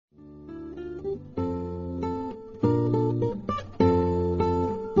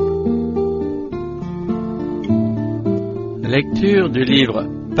Lecture du livre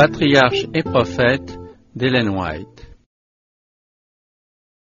Patriarches et Prophètes d'Ellen White.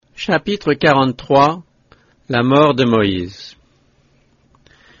 Chapitre 43. La mort de Moïse.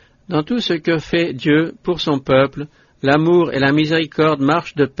 Dans tout ce que fait Dieu pour son peuple, l'amour et la miséricorde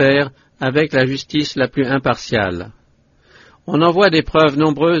marchent de pair avec la justice la plus impartiale. On en voit des preuves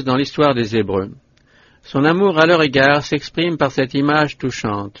nombreuses dans l'histoire des Hébreux. Son amour à leur égard s'exprime par cette image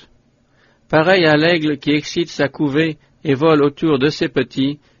touchante. Pareil à l'aigle qui excite sa couvée et vole autour de ses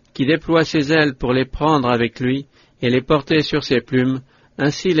petits, qui déploie ses ailes pour les prendre avec lui et les porter sur ses plumes,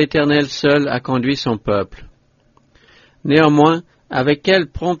 ainsi l'Éternel seul a conduit son peuple. Néanmoins, avec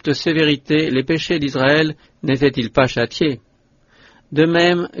quelle prompte sévérité les péchés d'Israël n'étaient-ils pas châtiés? De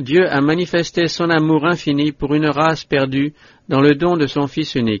même, Dieu a manifesté son amour infini pour une race perdue dans le don de son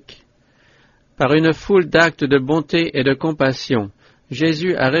Fils unique. Par une foule d'actes de bonté et de compassion,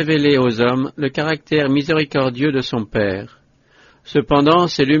 Jésus a révélé aux hommes le caractère miséricordieux de son Père. Cependant,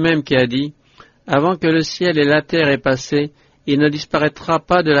 c'est lui-même qui a dit « Avant que le ciel et la terre aient passé, il ne disparaîtra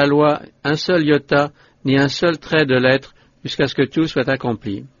pas de la loi un seul iota, ni un seul trait de lettre, jusqu'à ce que tout soit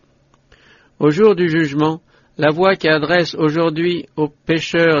accompli. » Au jour du jugement, la voix qui adresse aujourd'hui aux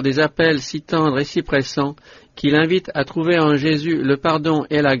pécheurs des appels si tendres et si pressants, qui l'invitent à trouver en Jésus le pardon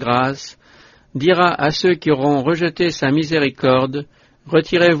et la grâce, dira à ceux qui auront rejeté sa miséricorde, «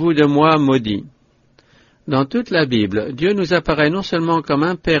 Retirez-vous de moi, maudits. » Dans toute la Bible, Dieu nous apparaît non seulement comme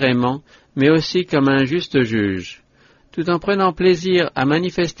un Père aimant, mais aussi comme un juste juge. Tout en prenant plaisir à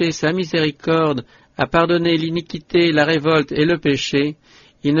manifester sa miséricorde, à pardonner l'iniquité, la révolte et le péché,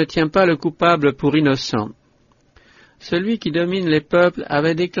 il ne tient pas le coupable pour innocent. Celui qui domine les peuples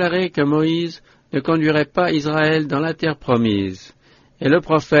avait déclaré que Moïse ne conduirait pas Israël dans la terre promise, et le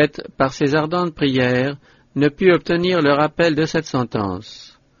prophète, par ses ardentes prières, ne put obtenir le rappel de cette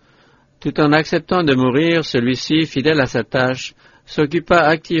sentence. Tout en acceptant de mourir, celui-ci, fidèle à sa tâche, s'occupa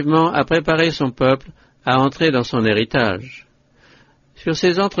activement à préparer son peuple à entrer dans son héritage. Sur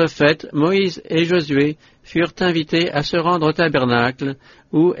ces entrefaites, Moïse et Josué furent invités à se rendre au tabernacle,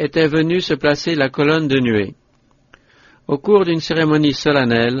 où était venue se placer la colonne de nuée. Au cours d'une cérémonie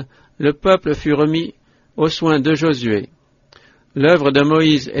solennelle, le peuple fut remis aux soins de Josué. L'œuvre de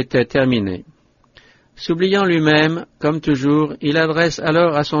Moïse était terminée. S'oubliant lui-même, comme toujours, il adresse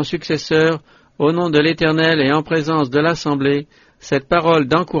alors à son successeur, au nom de l'Éternel et en présence de l'Assemblée, cette parole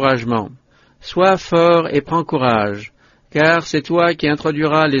d'encouragement. « Sois fort et prends courage, car c'est toi qui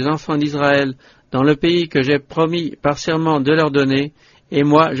introduiras les enfants d'Israël dans le pays que j'ai promis par serment de leur donner, et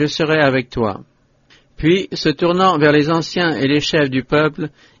moi je serai avec toi. » Puis, se tournant vers les anciens et les chefs du peuple,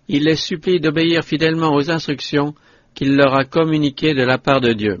 il les supplie d'obéir fidèlement aux instructions qu'il leur a communiquées de la part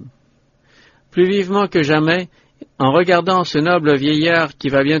de Dieu. Plus vivement que jamais, en regardant ce noble vieillard qui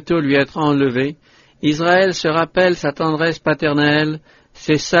va bientôt lui être enlevé, Israël se rappelle sa tendresse paternelle,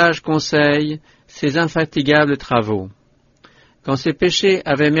 ses sages conseils, ses infatigables travaux. Quand ses péchés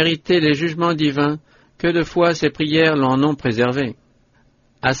avaient mérité les jugements divins, que de fois ses prières l'en ont préservé.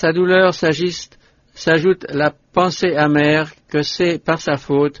 À sa douleur s'ajoute la pensée amère que c'est par sa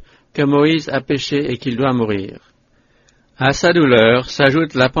faute que Moïse a péché et qu'il doit mourir. À sa douleur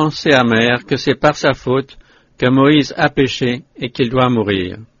s'ajoute la pensée amère que c'est par sa faute que Moïse a péché et qu'il doit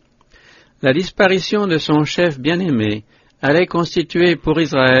mourir. La disparition de son chef bien-aimé allait constituer pour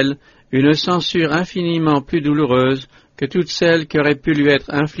Israël une censure infiniment plus douloureuse que toutes celles qui auraient pu lui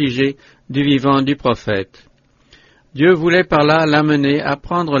être infligées du vivant du prophète. Dieu voulait par là l'amener à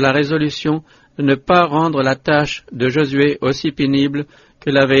prendre la résolution de ne pas rendre la tâche de Josué aussi pénible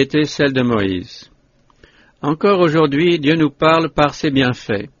que l'avait été celle de Moïse. Encore aujourd'hui, Dieu nous parle par ses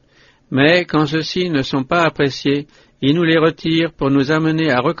bienfaits, mais quand ceux-ci ne sont pas appréciés, il nous les retire pour nous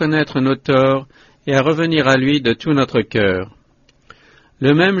amener à reconnaître nos torts et à revenir à lui de tout notre cœur.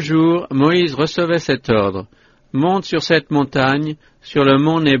 Le même jour, Moïse recevait cet ordre, « Monte sur cette montagne, sur le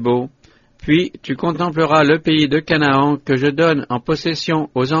mont Nebo, puis tu contempleras le pays de Canaan que je donne en possession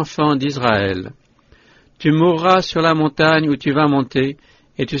aux enfants d'Israël. Tu mourras sur la montagne où tu vas monter,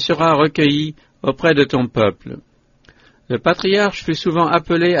 et tu seras recueilli auprès de ton peuple. » Le patriarche fut souvent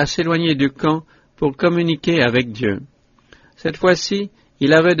appelé à s'éloigner du camp pour communiquer avec Dieu. Cette fois-ci,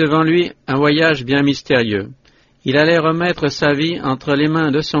 il avait devant lui un voyage bien mystérieux. Il allait remettre sa vie entre les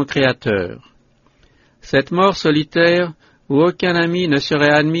mains de son Créateur. Cette mort solitaire, où aucun ami ne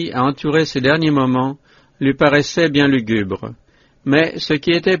serait admis à entourer ses derniers moments, lui paraissait bien lugubre. Mais ce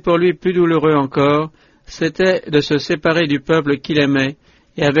qui était pour lui plus douloureux encore, c'était de se séparer du peuple qu'il aimait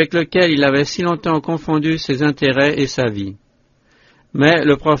et avec lequel il avait si longtemps confondu ses intérêts et sa vie. Mais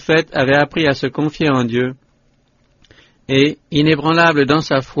le prophète avait appris à se confier en Dieu, et, inébranlable dans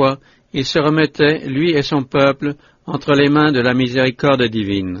sa foi, il se remettait, lui et son peuple, entre les mains de la miséricorde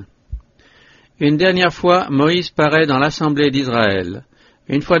divine. Une dernière fois, Moïse paraît dans l'assemblée d'Israël.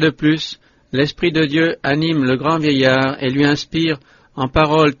 Une fois de plus, l'Esprit de Dieu anime le grand vieillard et lui inspire, en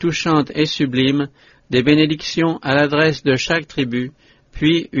paroles touchantes et sublimes, des bénédictions à l'adresse de chaque tribu,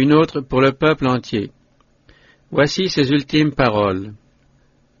 puis une autre pour le peuple entier. Voici ses ultimes paroles.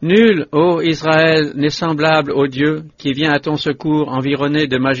 « Nul, ô Israël, n'est semblable au Dieu qui vient à ton secours environné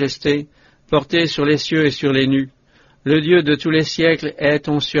de majesté, porté sur les cieux et sur les nues. Le Dieu de tous les siècles est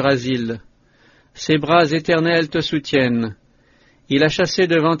ton surasile. Ses bras éternels te soutiennent. Il a chassé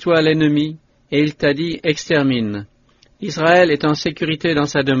devant toi l'ennemi, et il t'a dit « Extermine ». Israël est en sécurité dans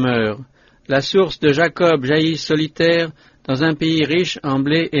sa demeure. La source de Jacob jaillit solitaire dans un pays riche en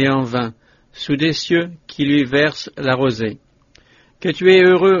blé et en vin, sous des cieux qui lui versent la rosée. Que tu es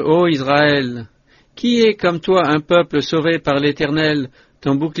heureux, ô Israël! Qui est comme toi un peuple sauvé par l'Éternel,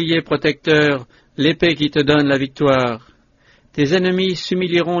 ton bouclier protecteur, l'épée qui te donne la victoire? Tes ennemis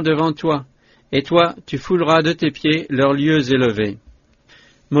s'humilieront devant toi, et toi tu fouleras de tes pieds leurs lieux élevés.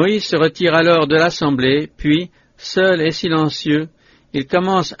 Moïse se retire alors de l'assemblée, puis, seul et silencieux, il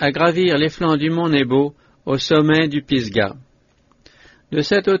commence à gravir les flancs du mont Nebo, au sommet du Pisga. De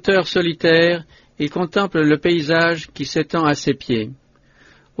cette hauteur solitaire, il contemple le paysage qui s'étend à ses pieds.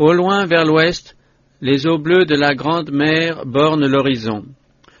 Au loin, vers l'ouest, les eaux bleues de la grande mer bornent l'horizon.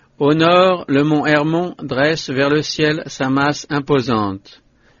 Au nord, le mont Hermon dresse vers le ciel sa masse imposante.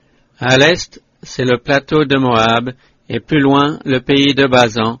 À l'est, c'est le plateau de Moab, et plus loin, le pays de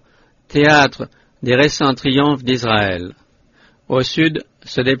Basan, théâtre des récents triomphes d'Israël. Au sud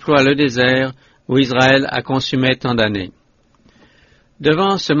se déploie le désert, où Israël a consumé tant d'années.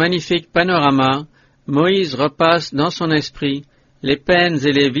 Devant ce magnifique panorama, Moïse repasse dans son esprit les peines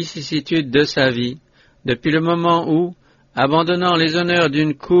et les vicissitudes de sa vie, depuis le moment où, abandonnant les honneurs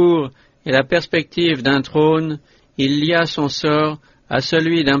d'une cour et la perspective d'un trône, il lia son sort à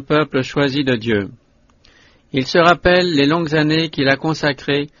celui d'un peuple choisi de Dieu. Il se rappelle les longues années qu'il a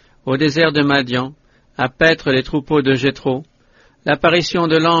consacrées au désert de Madian, à paître les troupeaux de Jéthro, l'apparition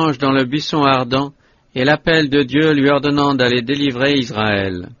de l'ange dans le buisson ardent et l'appel de Dieu lui ordonnant d'aller délivrer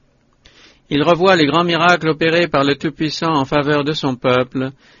Israël. Il revoit les grands miracles opérés par le Tout-Puissant en faveur de son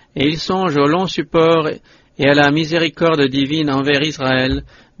peuple, et il songe au long support et à la miséricorde divine envers Israël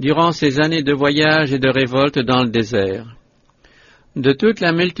durant ces années de voyage et de révolte dans le désert. De toute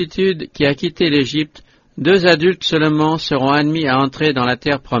la multitude qui a quitté l'Égypte, 2 adultes seulement seront admis à entrer dans la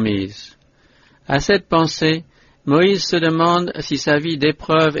terre promise. À cette pensée, Moïse se demande si sa vie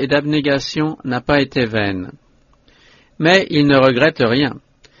d'épreuve et d'abnégation n'a pas été vaine. Mais il ne regrette rien.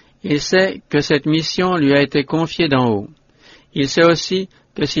 Il sait que cette mission lui a été confiée d'en haut. Il sait aussi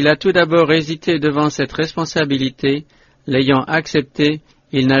que s'il a tout d'abord hésité devant cette responsabilité, l'ayant acceptée,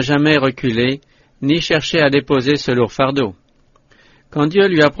 il n'a jamais reculé, ni cherché à déposer ce lourd fardeau. Quand Dieu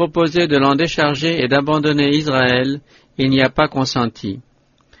lui a proposé de l'en décharger et d'abandonner Israël, il n'y a pas consenti.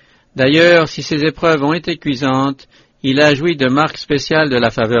 D'ailleurs, si ces épreuves ont été cuisantes, il a joui de marques spéciales de la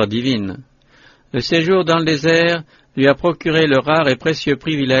faveur divine. Le séjour dans le désert lui a procuré le rare et précieux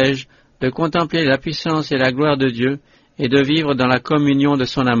privilège de contempler la puissance et la gloire de Dieu et de vivre dans la communion de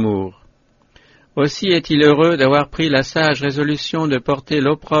son amour. Aussi est-il heureux d'avoir pris la sage résolution de porter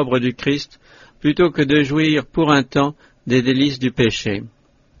l'opprobre du Christ plutôt que de jouir pour un temps des délices du péché.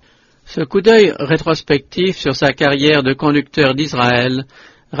 Ce coup d'œil rétrospectif sur sa carrière de conducteur d'Israël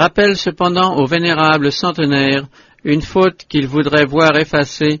rappelle cependant au vénérable centenaire une faute qu'il voudrait voir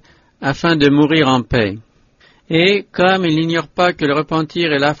effacée afin de mourir en paix. Et, comme il n'ignore pas que le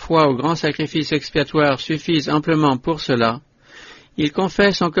repentir et la foi au grand sacrifice expiatoire suffisent amplement pour cela, il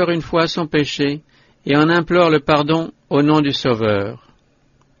confesse encore une fois son péché et en implore le pardon au nom du Sauveur.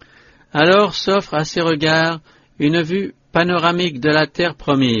 Alors s'offre à ses regards une vue panoramique de la terre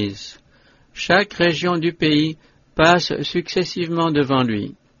promise. Chaque région du pays passe successivement devant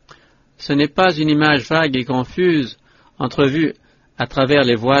lui. Ce n'est pas une image vague et confuse, entrevue à travers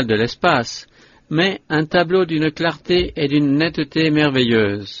les voiles de l'espace, mais un tableau d'une clarté et d'une netteté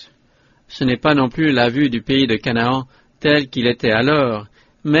merveilleuse. Ce n'est pas non plus la vue du pays de Canaan tel qu'il était alors,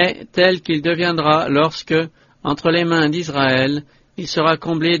 mais tel qu'il deviendra lorsque, entre les mains d'Israël, il sera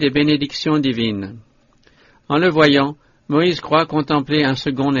comblé des bénédictions divines. En le voyant, Moïse croit contempler un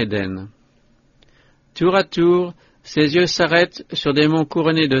second Éden. Tour à tour, ses yeux s'arrêtent sur des monts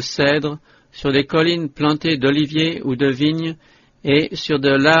couronnés de cèdres, sur des collines plantées d'oliviers ou de vignes, et sur de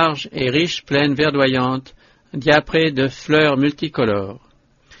larges et riches plaines verdoyantes, diaprées de fleurs multicolores.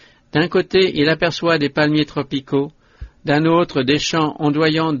 D'un côté, il aperçoit des palmiers tropicaux, d'un autre des champs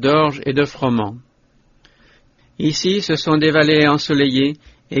ondoyants d'orge et de froment. Ici, ce sont des vallées ensoleillées,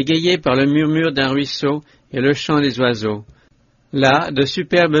 égayées par le murmure d'un ruisseau et le chant des oiseaux. Là, de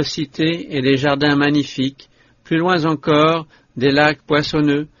superbes cités et des jardins magnifiques, plus loin encore, des lacs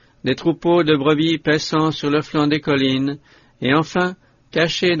poissonneux, des troupeaux de brebis paissant sur le flanc des collines, et enfin,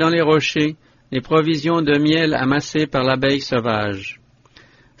 cachés dans les rochers, les provisions de miel amassées par l'abeille sauvage.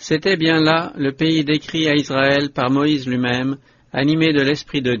 C'était bien là le pays décrit à Israël par Moïse lui-même, animé de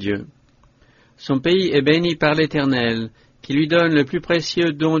l'Esprit de Dieu. Son pays est béni par l'Éternel, qui lui donne le plus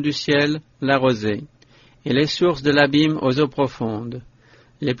précieux don du ciel, la rosée, et les sources de l'abîme aux eaux profondes,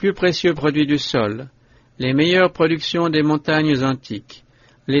 les plus précieux produits du sol, les meilleures productions des montagnes antiques,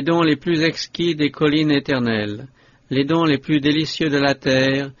 les dons les plus exquis des collines éternelles, les dons les plus délicieux de la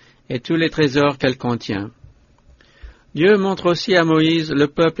terre, et tous les trésors qu'elle contient. Dieu montre aussi à Moïse le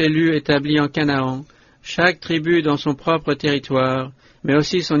peuple élu établi en Canaan, chaque tribu dans son propre territoire, mais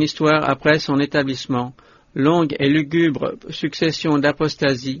aussi son histoire après son établissement, longue et lugubre succession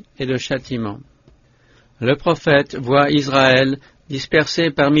d'apostasies et de châtiments. Le prophète voit Israël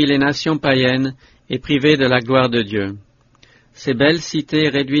dispersé parmi les nations païennes et privé de la gloire de Dieu. Ses belles cités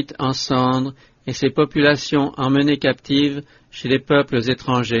réduites en cendres et ses populations emmenées captives chez les peuples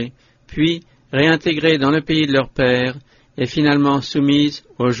étrangers, puis réintégrées dans le pays de leur père et finalement soumises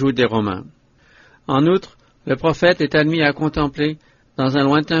au joug des Romains. En outre, le prophète est admis à contempler, dans un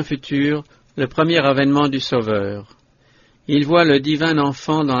lointain futur, le premier avènement du Sauveur. Il voit le divin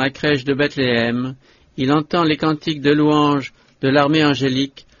enfant dans la crèche de Bethléem, il entend les cantiques de louange de l'armée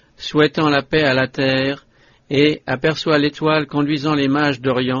angélique, souhaitant la paix à la terre, et aperçoit l'étoile conduisant les mages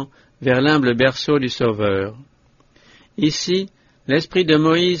d'Orient vers l'humble berceau du Sauveur. Ici, l'esprit de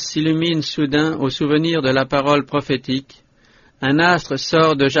Moïse s'illumine soudain au souvenir de la parole prophétique. Un astre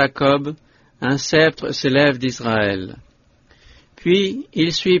sort de Jacob, un sceptre s'élève d'Israël. Puis,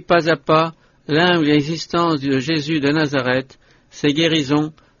 il suit pas à pas l'humble existence de Jésus de Nazareth, ses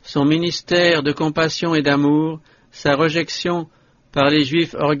guérisons, son ministère de compassion et d'amour, sa rejection par les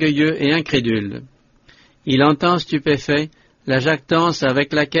Juifs orgueilleux et incrédules. Il entend stupéfait la jactance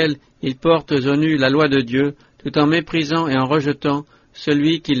avec laquelle il porte aux nus la loi de Dieu, tout en méprisant et en rejetant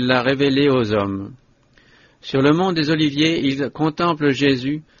celui qui l'a révélé aux hommes. Sur le mont des Oliviers, il contemple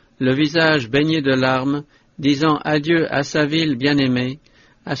Jésus, le visage baigné de larmes, disant adieu à sa ville bien-aimée,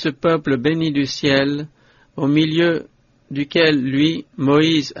 à ce peuple béni du ciel, au milieu duquel lui,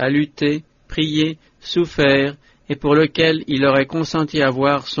 Moïse, a lutté, prié, souffert, et pour lequel il aurait consenti à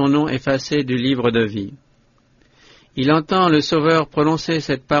voir son nom effacé du livre de vie. Il entend le Sauveur prononcer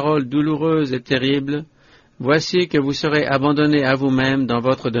cette parole douloureuse et terrible, « Voici que vous serez abandonnés à vous-même dans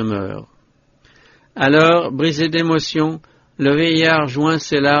votre demeure. » Alors, brisé d'émotion, le vieillard joint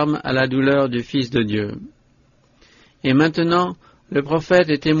ses larmes à la douleur du Fils de Dieu. Et maintenant, le prophète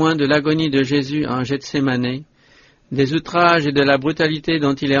est témoin de l'agonie de Jésus en Gethsémanée, des outrages et de la brutalité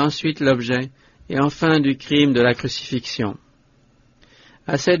dont il est ensuite l'objet, et enfin du crime de la crucifixion.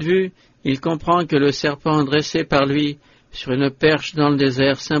 À cette vue, il comprend que le serpent dressé par lui sur une perche dans le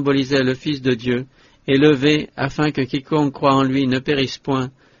désert symbolisait le Fils de Dieu, élevé afin que quiconque croit en lui ne périsse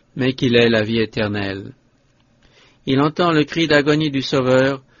point, mais qu'il ait la vie éternelle. Il entend le cri d'agonie du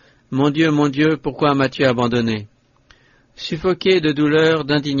Sauveur, « Mon Dieu, pourquoi m'as-tu abandonné ?» Suffoqué de douleur,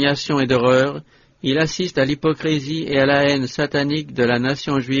 d'indignation et d'horreur, il assiste à l'hypocrisie et à la haine satanique de la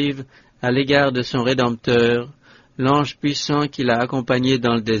nation juive à l'égard de son Rédempteur, l'ange puissant qui l'a accompagné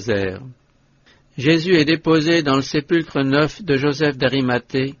dans le désert. Jésus est déposé dans le sépulcre neuf de Joseph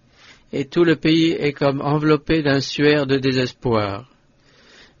d'Arimathée, et tout le pays est comme enveloppé d'un suaire de désespoir.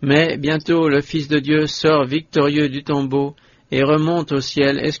 Mais bientôt le Fils de Dieu sort victorieux du tombeau et remonte au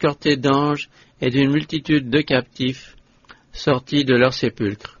ciel escorté d'anges et d'une multitude de captifs, sortis de leur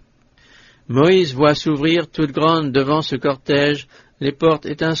sépulcre. Moïse voit s'ouvrir toute grande devant ce cortège les portes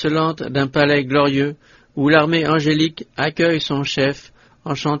étincelantes d'un palais glorieux où l'armée angélique accueille son chef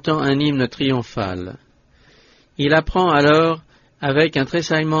en chantant un hymne triomphal. Il apprend alors, avec un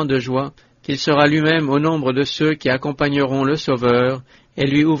tressaillement de joie, qu'il sera lui-même au nombre de ceux qui accompagneront le Sauveur et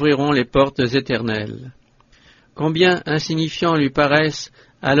lui ouvriront les portes éternelles. Combien insignifiants lui paraissent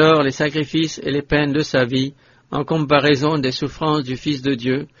alors les sacrifices et les peines de sa vie en comparaison des souffrances du Fils de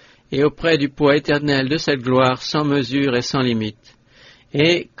Dieu et auprès du poids éternel de cette gloire sans mesure et sans limite.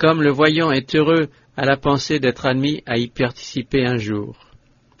 Et, comme le voyant est heureux à la pensée d'être admis à y participer un jour.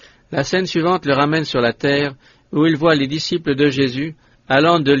 La scène suivante le ramène sur la terre, où il voit les disciples de Jésus,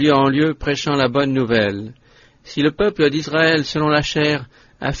 allant de lieu en lieu prêchant la bonne nouvelle. Si le peuple d'Israël, selon la chair,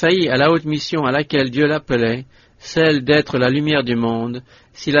 a failli à la haute mission à laquelle Dieu l'appelait, celle d'être la lumière du monde,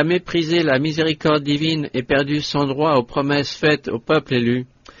 s'il a méprisé la miséricorde divine et perdu son droit aux promesses faites au peuple élu,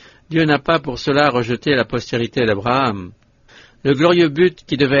 Dieu n'a pas pour cela rejeté la postérité d'Abraham. Le glorieux but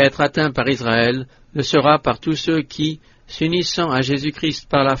qui devait être atteint par Israël le sera par tous ceux qui, s'unissant à Jésus-Christ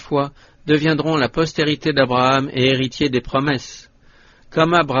par la foi, deviendront la postérité d'Abraham et héritiers des promesses.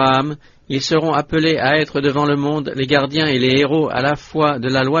 Comme Abraham, ils seront appelés à être devant le monde les gardiens et les héros à la fois de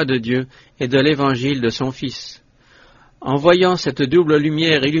la loi de Dieu et de l'évangile de son Fils. En voyant cette double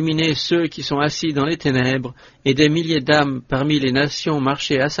lumière illuminer ceux qui sont assis dans les ténèbres et des milliers d'âmes parmi les nations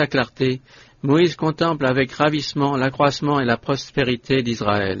marcher à sa clarté, Moïse contemple avec ravissement l'accroissement et la prospérité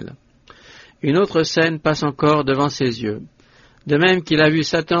d'Israël. Une autre scène passe encore devant ses yeux. De même qu'il a vu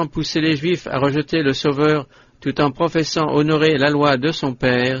Satan pousser les Juifs à rejeter le Sauveur tout en professant honorer la loi de son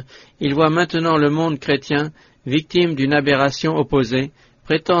Père, il voit maintenant le monde chrétien, victime d'une aberration opposée,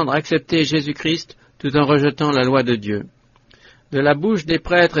 prétendre accepter Jésus-Christ tout en rejetant la loi de Dieu. De la bouche des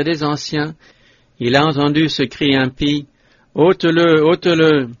prêtres et des anciens, il a entendu ce cri impie, « Ôte-le,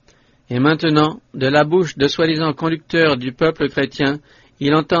 ôte-le !» Et maintenant, de la bouche de soi-disant conducteurs du peuple chrétien,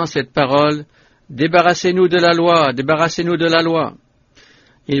 il entend cette parole, « Débarrassez-nous de la loi, débarrassez-nous de la loi !»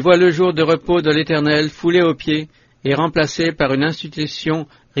 Il voit le jour de repos de l'Éternel foulé aux pieds et remplacé par une institution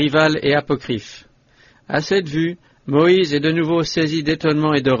rivale et apocryphe. À cette vue, Moïse est de nouveau saisi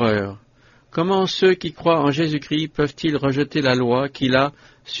d'étonnement et d'horreur. Comment ceux qui croient en Jésus-Christ peuvent-ils rejeter la loi qu'il a,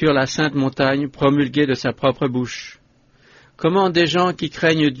 sur la sainte montagne, promulguée de sa propre bouche? Comment des gens qui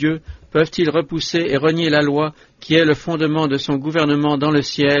craignent Dieu peuvent-ils repousser et renier la loi qui est le fondement de son gouvernement dans le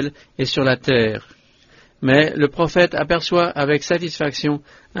ciel et sur la terre? Mais le prophète aperçoit avec satisfaction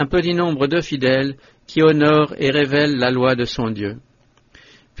un petit nombre de fidèles qui honorent et révèlent la loi de son Dieu.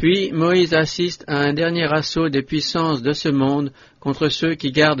 Puis Moïse assiste à un dernier assaut des puissances de ce monde contre ceux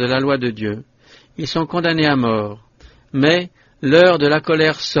qui gardent la loi de Dieu. Ils sont condamnés à mort. Mais l'heure de la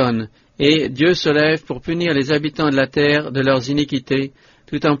colère sonne, et Dieu se lève pour punir les habitants de la terre de leurs iniquités,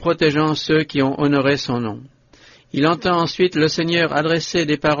 tout en protégeant ceux qui ont honoré son nom. Il entend ensuite le Seigneur adresser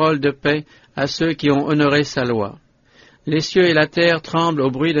des paroles de paix à ceux qui ont honoré sa loi. Les cieux et la terre tremblent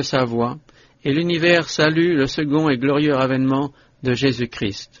au bruit de sa voix, et l'univers salue le second et glorieux avènement de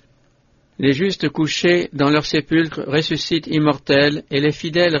Jésus-Christ. Les justes couchés dans leur sépulcre ressuscitent immortels, et les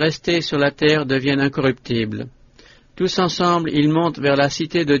fidèles restés sur la terre deviennent incorruptibles. Tous ensemble, ils montent vers la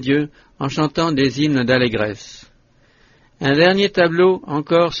cité de Dieu en chantant des hymnes d'allégresse. Un dernier tableau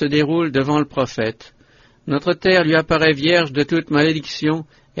encore se déroule devant le prophète. Notre terre lui apparaît vierge de toute malédiction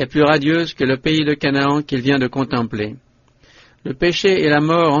et plus radieuse que le pays de Canaan qu'il vient de contempler. Le péché et la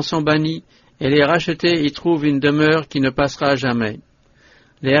mort en sont bannis, et les rachetés y trouvent une demeure qui ne passera jamais.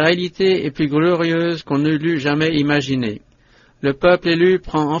 La réalité est plus glorieuse qu'on ne l'eût jamais imaginée. Le peuple élu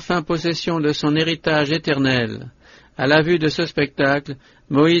prend enfin possession de son héritage éternel. À la vue de ce spectacle,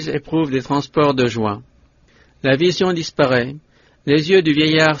 Moïse éprouve des transports de joie. La vision disparaît. Les yeux du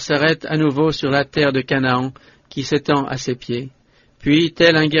vieillard s'arrêtent à nouveau sur la terre de Canaan qui s'étend à ses pieds. Puis,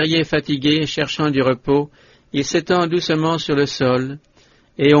 tel un guerrier fatigué cherchant du repos, il s'étend doucement sur le sol,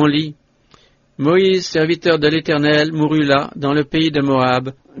 et on lit « Moïse, serviteur de l'Éternel, mourut là, dans le pays de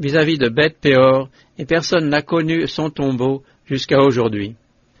Moab, vis-à-vis de Beth-Péor, et personne n'a connu son tombeau jusqu'à aujourd'hui. »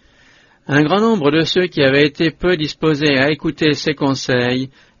 Un grand nombre de ceux qui avaient été peu disposés à écouter ses conseils,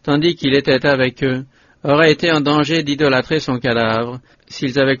 tandis qu'il était avec eux, auraient été en danger d'idolâtrer son cadavre,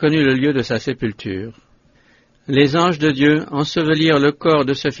 s'ils avaient connu le lieu de sa sépulture. Les anges de Dieu ensevelirent le corps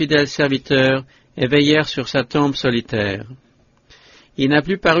de ce fidèle serviteur et veillèrent sur sa tombe solitaire. Il n'a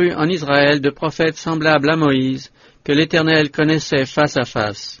plus paru en Israël de prophète semblable à Moïse, que l'Éternel connaissait face à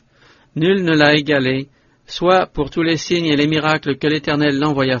face. Nul ne l'a égalé, soit pour tous les signes et les miracles que l'Éternel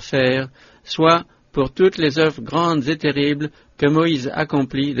l'envoya faire, soit pour toutes les œuvres grandes et terribles que Moïse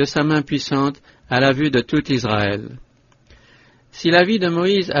accomplit de sa main puissante à la vue de tout Israël. Si la vie de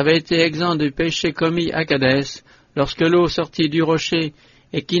Moïse avait été exempte du péché commis à Kadès, lorsque l'eau sortit du rocher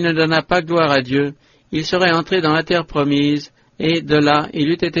et qui ne donna pas gloire à Dieu, il serait entré dans la terre promise, et de là il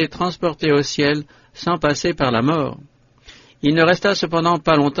eût été transporté au ciel sans passer par la mort. Il ne resta cependant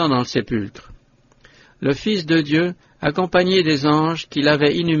pas longtemps dans le sépulcre. Le Fils de Dieu, accompagné des anges qui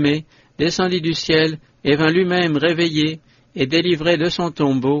l'avaient inhumé, descendit du ciel et vint lui-même réveiller et délivrer de son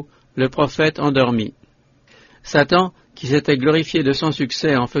tombeau le prophète endormi. Satan, qui s'était glorifié de son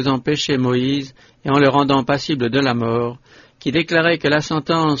succès en faisant pécher Moïse et en le rendant passible de la mort, qui déclarait que la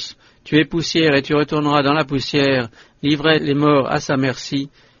sentence « Tu es poussière et tu retourneras dans la poussière » livrait les morts à sa merci,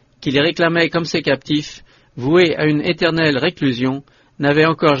 qui les réclamait comme ses captifs, voués à une éternelle réclusion, n'avait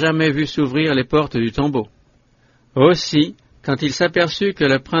encore jamais vu s'ouvrir les portes du tombeau. Aussi, quand il s'aperçut que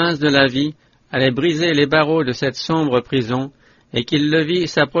le prince de la vie allait briser les barreaux de cette sombre prison, et qu'il le vit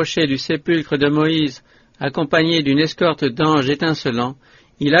s'approcher du sépulcre de Moïse, accompagné d'une escorte d'anges étincelants,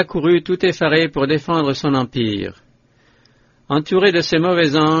 il accourut tout effaré pour défendre son empire. Entouré de ses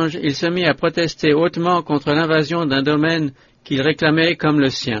mauvais anges, il se mit à protester hautement contre l'invasion d'un domaine qu'il réclamait comme le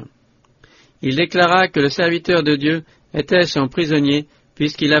sien. Il déclara que le serviteur de Dieu était son prisonnier,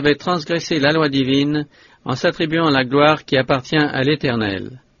 puisqu'il avait transgressé la loi divine en s'attribuant la gloire qui appartient à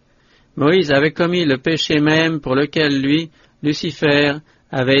l'Éternel. Moïse avait commis le péché même pour lequel lui, Lucifer,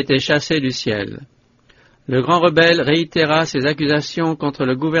 avait été chassé du ciel. Le grand rebelle réitéra ses accusations contre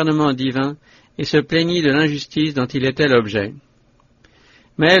le gouvernement divin et se plaignit de l'injustice dont il était l'objet.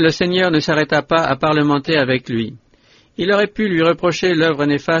 Mais le Seigneur ne s'arrêta pas à parlementer avec lui. Il aurait pu lui reprocher l'œuvre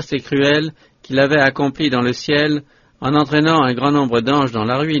néfaste et cruelle qu'il avait accomplie dans le ciel en entraînant un grand nombre d'anges dans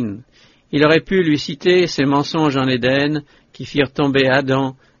la ruine. Il aurait pu lui citer ses mensonges en Éden qui firent tomber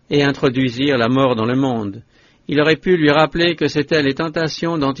Adam et introduisirent la mort dans le monde. Il aurait pu lui rappeler que c'étaient les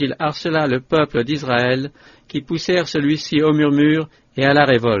tentations dont il harcela le peuple d'Israël qui poussèrent celui-ci au murmure et à la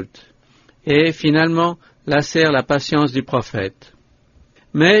révolte, et finalement lassèrent la patience du prophète.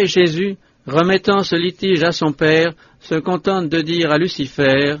 Mais Jésus, remettant ce litige à son Père, se contente de dire à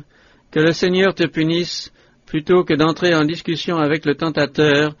Lucifer que le Seigneur te punisse, plutôt que d'entrer en discussion avec le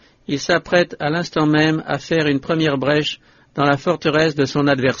tentateur. Il s'apprête à l'instant même à faire une première brèche dans la forteresse de son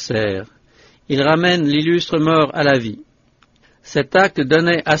adversaire. Il ramène l'illustre mort à la vie. Cet acte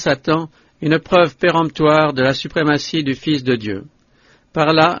donnait à Satan une preuve péremptoire de la suprématie du Fils de Dieu.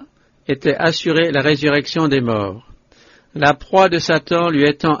 Par là était assurée la résurrection des morts. La proie de Satan lui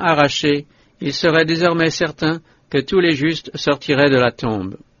étant arrachée, il serait désormais certain que tous les justes sortiraient de la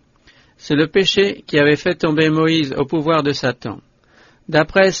tombe. C'est le péché qui avait fait tomber Moïse au pouvoir de Satan.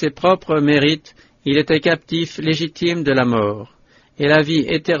 D'après ses propres mérites, il était captif légitime de la mort, et la vie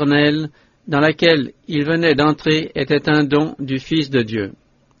éternelle dans laquelle il venait d'entrer était un don du Fils de Dieu.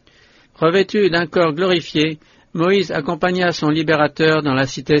 Revêtu d'un corps glorifié, Moïse accompagna son libérateur dans la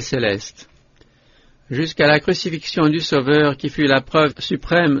cité céleste. Jusqu'à la crucifixion du Sauveur, qui fut la preuve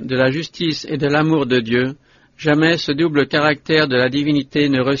suprême de la justice et de l'amour de Dieu, jamais ce double caractère de la divinité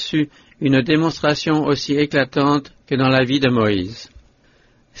ne reçut une démonstration aussi éclatante que dans la vie de Moïse.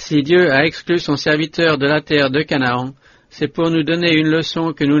 Si Dieu a exclu son serviteur de la terre de Canaan, c'est pour nous donner une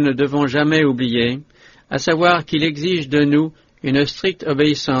leçon que nous ne devons jamais oublier, à savoir qu'il exige de nous une stricte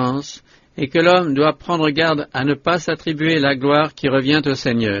obéissance et que l'homme doit prendre garde à ne pas s'attribuer la gloire qui revient au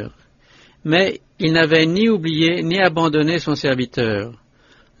Seigneur. Mais il n'avait ni oublié ni abandonné son serviteur.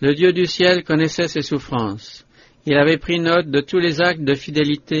 Le Dieu du ciel connaissait ses souffrances. Il avait pris note de tous les actes de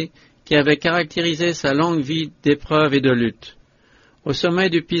fidélité qui avaient caractérisé sa longue vie d'épreuves et de lutte. Au sommet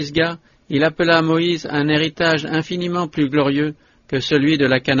du Pisga, il appela Moïse un héritage infiniment plus glorieux que celui de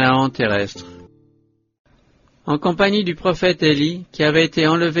la Canaan terrestre. En compagnie du prophète Élie, qui avait été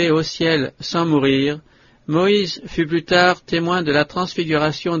enlevé au ciel sans mourir, Moïse fut plus tard témoin de la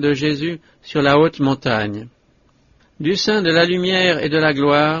transfiguration de Jésus sur la haute montagne. Du sein de la lumière et de la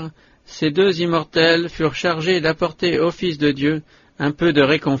gloire, ces deux immortels furent chargés d'apporter au Fils de Dieu un peu de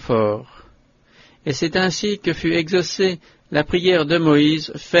réconfort. Et c'est ainsi que fut exaucée la prière de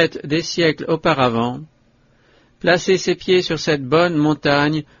Moïse, faite des siècles auparavant. Placer ses pieds sur cette bonne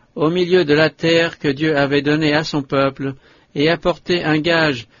montagne, au milieu de la terre que Dieu avait donnée à son peuple, et apporter un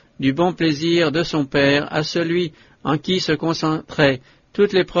gage du bon plaisir de son Père à celui en qui se concentraient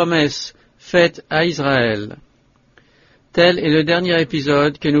toutes les promesses faites à Israël. Tel est le dernier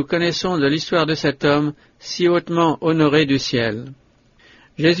épisode que nous connaissons de l'histoire de cet homme si hautement honoré du ciel.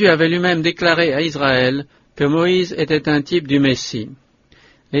 Jésus avait lui-même déclaré à Israël que Moïse était un type du Messie.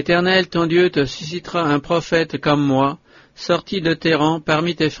 L'Éternel, ton Dieu, te suscitera un prophète comme moi, sorti de tes rangs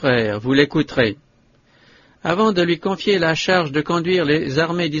parmi tes frères, vous l'écouterez. Avant de lui confier la charge de conduire les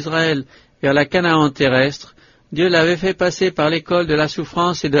armées d'Israël vers la Canaan terrestre, Dieu l'avait fait passer par l'école de la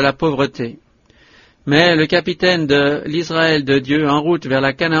souffrance et de la pauvreté. Mais le capitaine de l'Israël de Dieu en route vers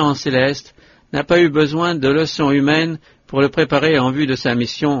la Canaan céleste n'a pas eu besoin de leçons humaines pour le préparer en vue de sa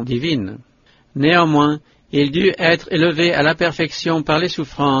mission divine. Néanmoins, il dut être élevé à la perfection par les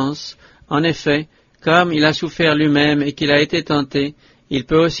souffrances. En effet, comme il a souffert lui-même et qu'il a été tenté, il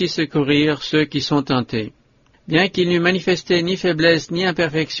peut aussi secourir ceux qui sont tentés. Bien qu'il n'eût manifesté ni faiblesse ni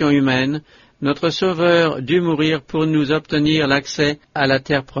imperfection humaine, notre Sauveur dut mourir pour nous obtenir l'accès à la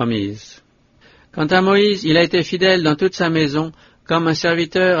terre promise. Quant à Moïse, il a été fidèle dans toute sa maison, comme un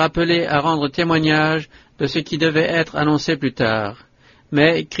serviteur appelé à rendre témoignage de ce qui devait être annoncé plus tard.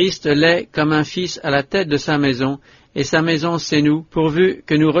 Mais Christ l'est comme un fils à la tête de sa maison, et sa maison c'est nous, pourvu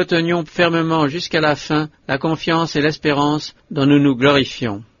que nous retenions fermement jusqu'à la fin la confiance et l'espérance dont nous nous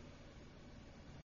glorifions.